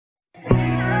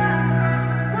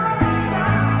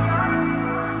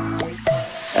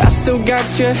still got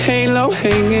your halo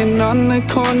hanging on the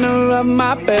corner of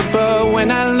my bed, but when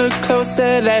I look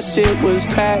closer, that shit was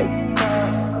cracked.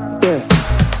 Yeah.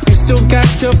 You still got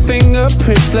your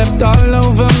fingerprints left all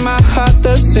over my heart,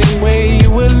 the same way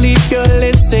you would leave your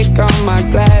lipstick on my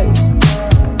glass.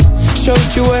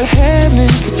 Showed you what heaven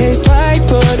could taste like,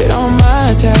 put it on my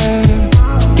tab.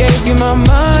 Gave you my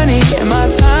money and my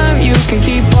time, you can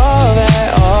keep all that,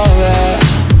 all that.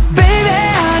 Baby,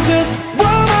 I just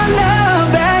want my love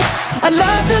back. I'd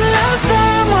love to love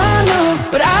someone new,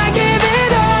 but I gave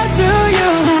it all to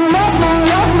you.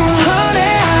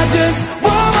 Honey, I just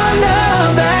want my love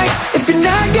back. If you're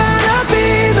not gonna be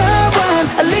the one,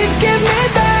 at least give me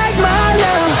back my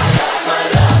love. My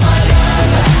love, my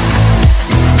love.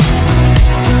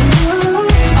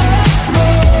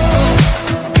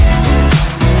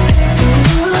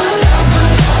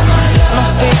 My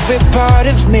favorite part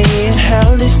of me, and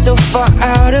hell is so far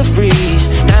out of reach.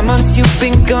 9 months you've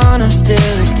been gone, I'm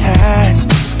still attached.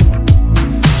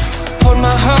 Hold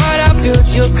my heart, I filled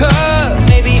your cup.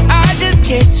 Maybe I just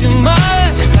care too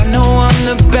much, 'cause I know I'm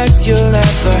the best you'll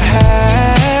ever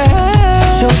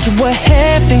have. Showed you what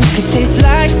heaven could taste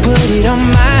like, put it on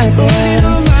my tab.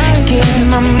 Give you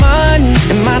my money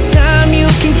and my time, you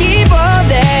can keep all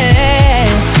that.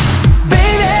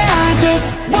 Baby, I just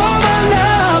want my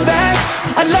love back.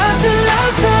 I'd love to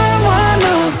love someone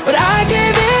new, but I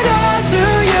gave it all to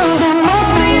you.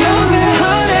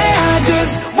 Honey, I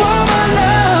just want my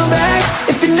love back.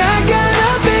 If you're not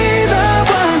gonna be the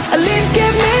one, at least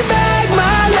give me back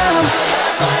my love.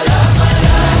 My love, my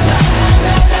love.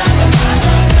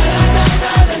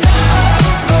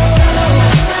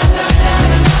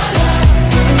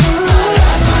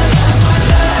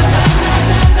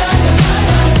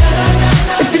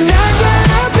 If you're not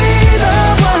gonna be the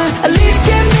one, at least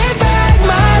give me back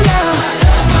my love.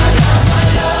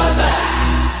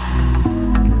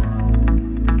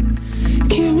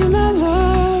 Give me my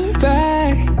love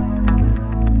back.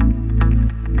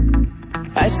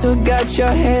 I still got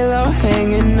your halo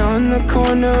hanging on the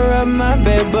corner of my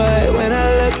bed, but when I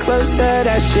look closer,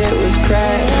 that shit was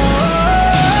cracked.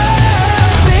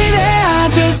 Baby, I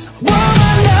just want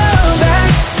my love back.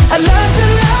 I'd love to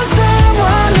love